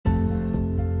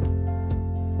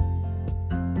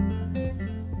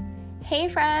Hey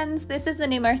friends, this is the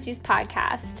New Mercies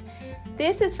podcast.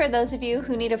 This is for those of you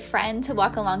who need a friend to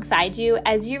walk alongside you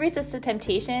as you resist the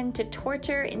temptation to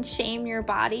torture and shame your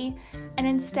body and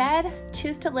instead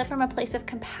choose to live from a place of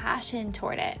compassion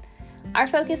toward it. Our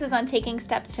focus is on taking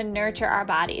steps to nurture our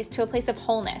bodies to a place of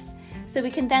wholeness so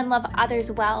we can then love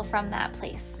others well from that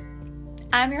place.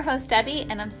 I'm your host, Debbie,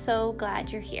 and I'm so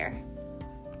glad you're here.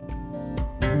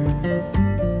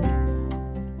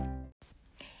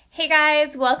 Hey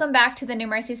guys, welcome back to the New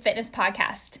Mercies Fitness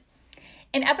Podcast.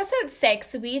 In episode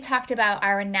 6, we talked about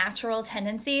our natural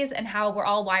tendencies and how we're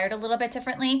all wired a little bit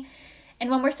differently.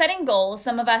 And when we're setting goals,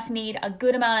 some of us need a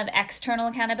good amount of external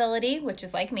accountability, which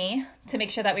is like me, to make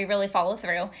sure that we really follow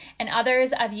through. And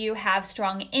others of you have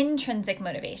strong intrinsic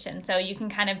motivation, so you can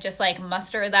kind of just like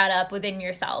muster that up within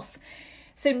yourself.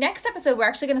 So next episode, we're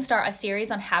actually going to start a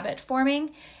series on habit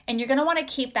forming, and you're going to want to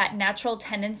keep that natural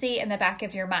tendency in the back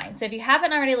of your mind. So if you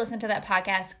haven't already listened to that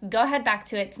podcast, go ahead back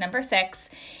to it. It's number 6,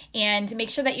 and make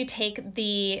sure that you take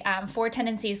the 4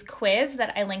 tendencies quiz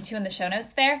that I linked to in the show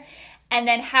notes there, and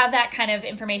then have that kind of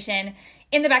information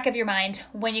in the back of your mind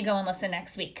when you go and listen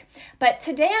next week. But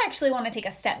today, I actually want to take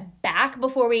a step back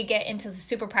before we get into the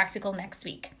super practical next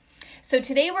week. So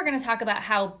today, we're going to talk about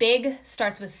how big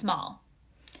starts with small.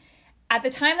 At the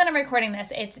time that I'm recording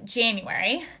this, it's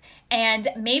January, and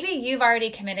maybe you've already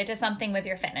committed to something with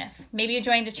your fitness. Maybe you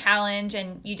joined a challenge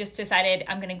and you just decided,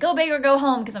 I'm going to go big or go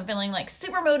home because I'm feeling like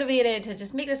super motivated to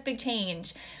just make this big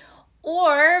change.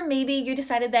 Or maybe you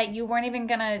decided that you weren't even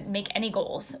going to make any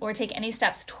goals or take any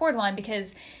steps toward one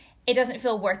because it doesn't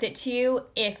feel worth it to you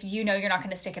if you know you're not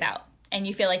going to stick it out and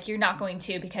you feel like you're not going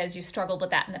to because you struggled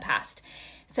with that in the past.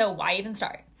 So why even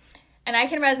start? And I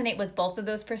can resonate with both of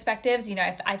those perspectives. You know,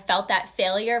 if I felt that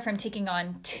failure from taking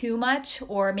on too much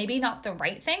or maybe not the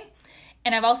right thing.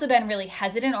 And I've also been really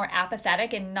hesitant or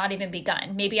apathetic and not even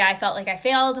begun. Maybe I felt like I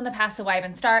failed in the past, so why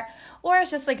even start? Or it's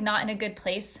just like not in a good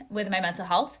place with my mental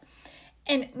health.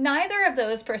 And neither of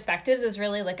those perspectives is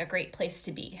really like a great place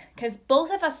to be because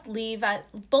both of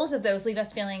those leave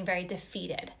us feeling very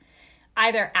defeated,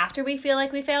 either after we feel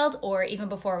like we failed or even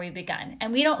before we begun.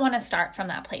 And we don't want to start from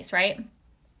that place, right?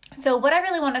 So what I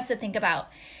really want us to think about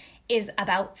is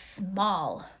about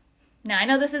small. Now, I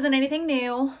know this isn't anything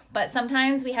new, but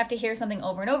sometimes we have to hear something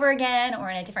over and over again or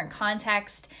in a different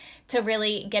context to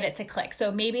really get it to click.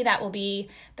 So maybe that will be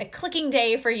the clicking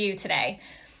day for you today.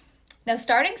 Now,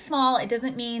 starting small, it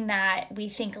doesn't mean that we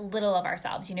think little of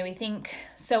ourselves. You know, we think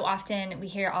so often we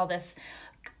hear all this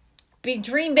big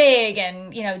dream big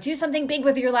and, you know, do something big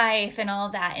with your life and all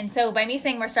of that. And so by me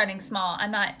saying we're starting small, I'm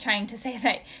not trying to say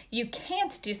that you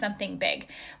can't do something big.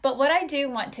 But what I do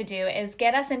want to do is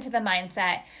get us into the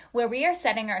mindset where we are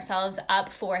setting ourselves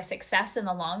up for success in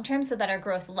the long term so that our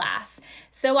growth lasts.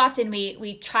 So often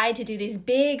we try to do these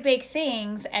big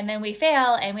things and then we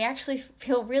fail and we actually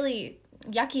feel really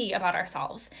yucky about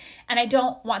ourselves. And I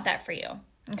don't want that for you.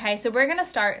 Okay, so we're going to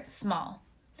start small.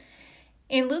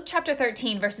 In Luke chapter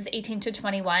 13, verses 18 to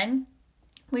 21,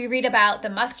 we read about the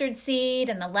mustard seed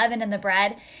and the leaven and the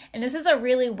bread. And this is a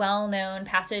really well-known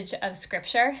passage of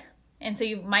scripture. And so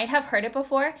you might have heard it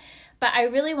before, but I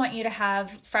really want you to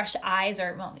have fresh eyes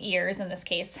or ears in this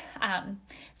case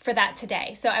for that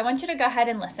today. So I want you to go ahead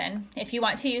and listen. If you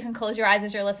want to, you can close your eyes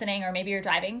as you're listening, or maybe you're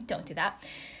driving. Don't do that.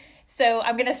 So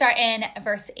I'm going to start in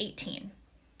verse 18.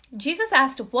 Jesus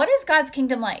asked, "What is God's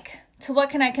kingdom like? To what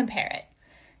can I compare it?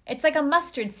 It's like a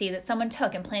mustard seed that someone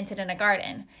took and planted in a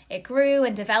garden. It grew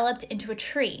and developed into a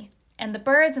tree, and the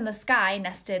birds in the sky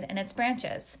nested in its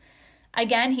branches."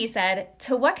 Again, he said,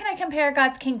 "To what can I compare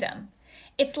God's kingdom?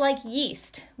 It's like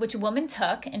yeast, which a woman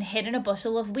took and hid in a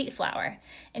bushel of wheat flour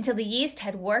until the yeast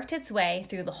had worked its way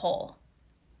through the hole."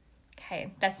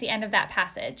 Okay, that's the end of that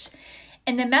passage.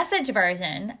 In the Message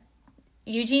version,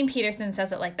 Eugene Peterson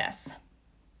says it like this.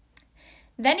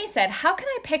 Then he said, "How can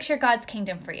I picture God's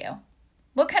kingdom for you?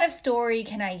 What kind of story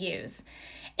can I use?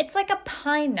 It's like a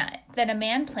pine nut that a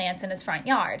man plants in his front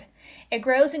yard. It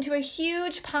grows into a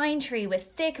huge pine tree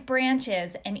with thick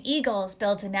branches, and eagles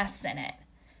build nests in it."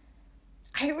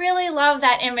 I really love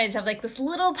that image of like this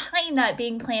little pine nut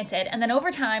being planted, and then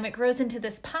over time it grows into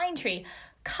this pine tree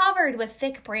covered with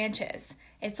thick branches.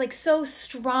 It's like so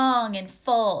strong and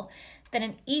full that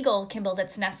an eagle can build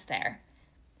its nest there.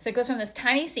 So it goes from this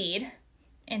tiny seed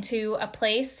into a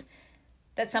place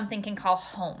that something can call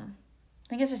home. I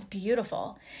think it's just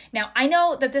beautiful. Now, I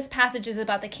know that this passage is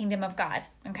about the kingdom of God,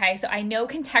 okay? So I know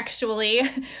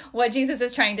contextually what Jesus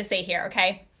is trying to say here,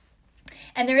 okay?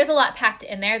 And there is a lot packed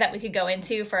in there that we could go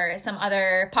into for some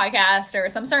other podcast or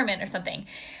some sermon or something.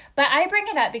 But I bring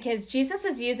it up because Jesus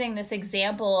is using this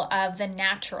example of the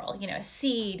natural, a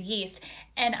seed, yeast,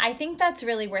 and I think that's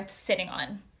really worth sitting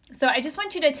on. So I just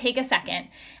want you to take a second,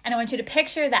 and I want you to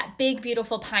picture that big,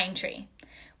 beautiful pine tree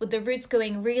with the roots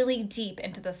going really deep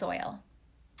into the soil.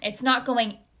 It's not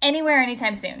going anywhere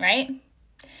anytime soon, right?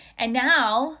 And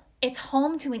now it's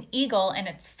home to an eagle and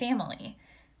its family.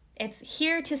 It's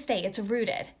here to stay. It's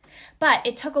rooted. But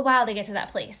it took a while to get to that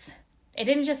place. It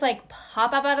didn't just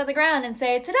pop up out of the ground and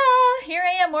say, ta-da, here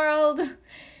I am, world.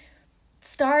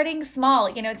 Starting small,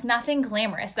 it's nothing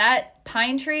glamorous. That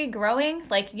pine tree growing,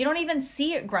 you don't even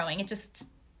see it growing. It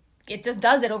just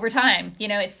does it over time.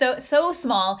 It's so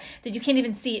small that you can't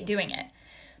even see it doing it.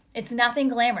 It's nothing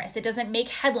glamorous. It doesn't make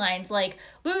headlines like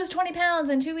lose 20 pounds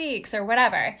in 2 weeks or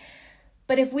whatever.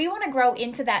 But if we want to grow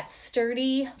into that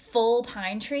sturdy, full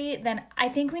pine tree, then I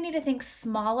think we need to think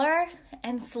smaller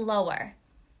and slower.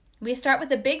 We start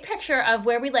with a big picture of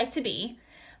where we'd like to be,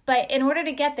 but in order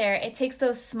to get there, it takes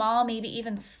those small, maybe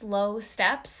even slow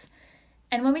steps.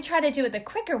 And when we try to do it the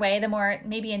quicker way, the more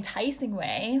maybe enticing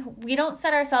way, we don't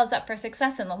set ourselves up for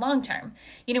success in the long term.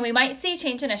 We might see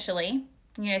change initially.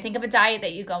 Think of a diet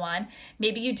that you go on.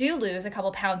 Maybe you do lose a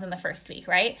couple pounds in the first week,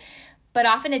 right? But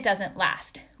often it doesn't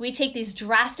last. We take these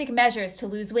drastic measures to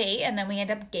lose weight and then we end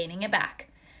up gaining it back.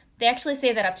 They actually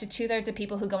say that up to 2/3 of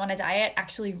people who go on a diet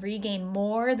actually regain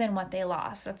more than what they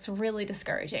lost. That's really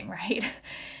discouraging, right?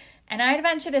 And I'd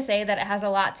venture to say that it has a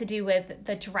lot to do with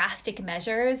the drastic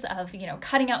measures of,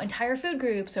 cutting out entire food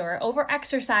groups or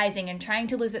over-exercising and trying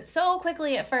to lose it so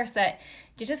quickly at first that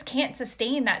you just can't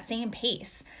sustain that same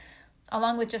pace,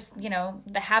 along with just,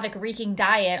 the havoc-wreaking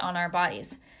diet on our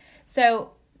bodies.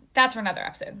 So that's for another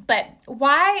episode. But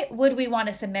why would we want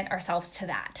to submit ourselves to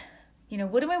that?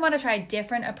 Wouldn't we want to try a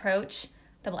different approach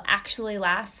that will actually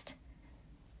last?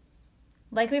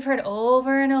 Like we've heard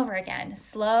over and over again,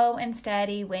 slow and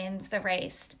steady wins the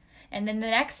race. And in the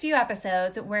next few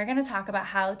episodes, we're going to talk about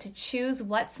how to choose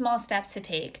what small steps to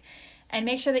take and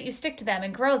make sure that you stick to them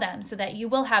and grow them so that you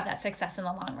will have that success in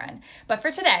the long run. But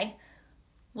for today,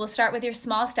 we'll start with your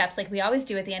small steps like we always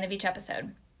do at the end of each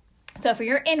episode. So for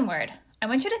your inward, I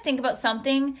want you to think about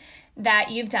something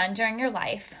that you've done during your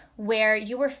life where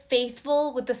you were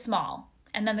faithful with the small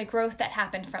and then the growth that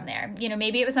happened from there.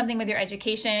 Maybe it was something with your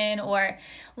education or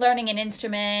learning an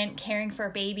instrument, caring for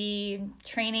a baby,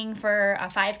 training for a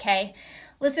 5K.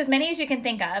 List as many as you can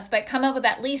think of, but come up with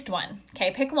at least one.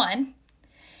 Okay, pick one.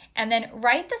 And then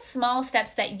write the small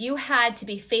steps that you had to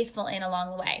be faithful in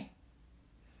along the way.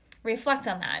 Reflect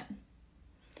on that.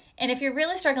 And if you're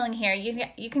really struggling here,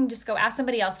 you can just go ask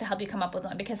somebody else to help you come up with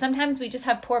one, because sometimes we just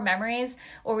have poor memories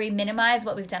or we minimize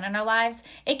what we've done in our lives.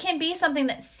 It can be something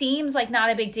that seems like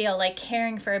not a big deal, like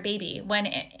caring for a baby, when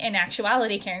in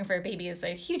actuality, caring for a baby is a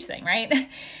huge thing, right?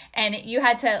 And you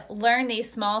had to learn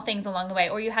these small things along the way,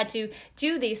 or you had to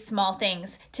do these small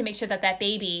things to make sure that that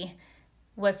baby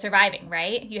was surviving,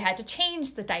 right? You had to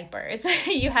change the diapers.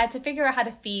 You had to figure out how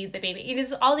to feed the baby. It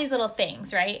is all these little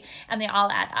things, right? And they all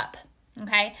add up.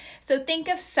 Okay, so think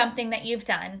of something that you've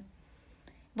done,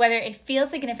 whether it feels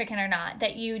significant or not,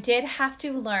 that you did have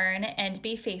to learn and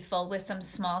be faithful with some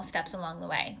small steps along the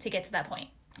way to get to that point.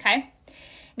 Okay,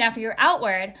 now for your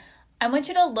outward, I want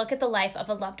you to look at the life of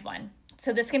a loved one.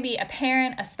 So this can be a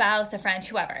parent, a spouse, a friend,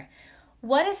 whoever.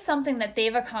 What is something that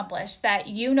they've accomplished that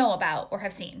you know about or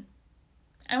have seen?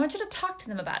 I want you to talk to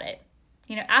them about it.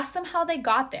 Ask them how they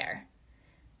got there.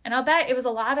 And I'll bet it was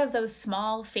a lot of those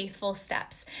small, faithful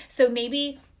steps. So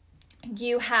maybe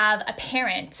you have a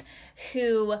parent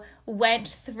who went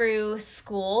through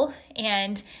school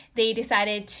and they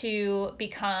decided to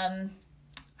become,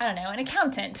 an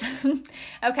accountant.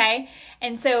 Okay.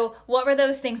 And so what were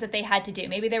those things that they had to do?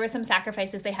 Maybe there were some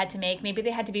sacrifices they had to make. Maybe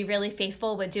they had to be really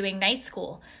faithful with doing night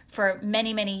school for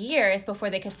many, many years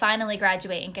before they could finally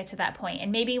graduate and get to that point.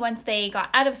 And maybe once they got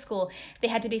out of school, they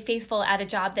had to be faithful at a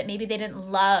job that maybe they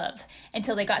didn't love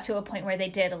until they got to a point where they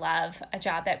did love a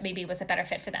job that maybe was a better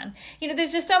fit for them.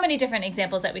 There's just so many different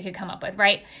examples that we could come up with,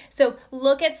 right? So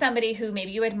look at somebody who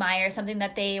maybe you admire, something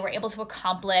that they were able to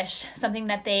accomplish, something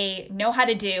that they know how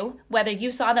to do, whether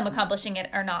you saw them accomplishing it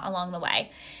or not along the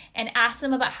way, and ask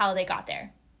them about how they got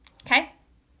there. Okay?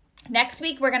 Next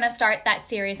week, we're going to start that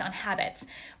series on habits.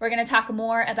 We're going to talk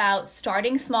more about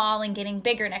starting small and getting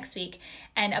bigger next week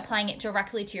and applying it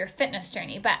directly to your fitness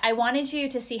journey. But I wanted you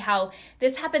to see how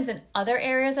this happens in other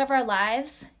areas of our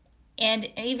lives and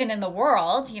even in the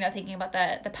world, thinking about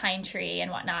the pine tree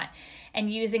and whatnot,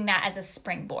 and using that as a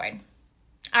springboard.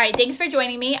 All right, thanks for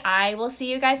joining me. I will see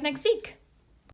you guys next week.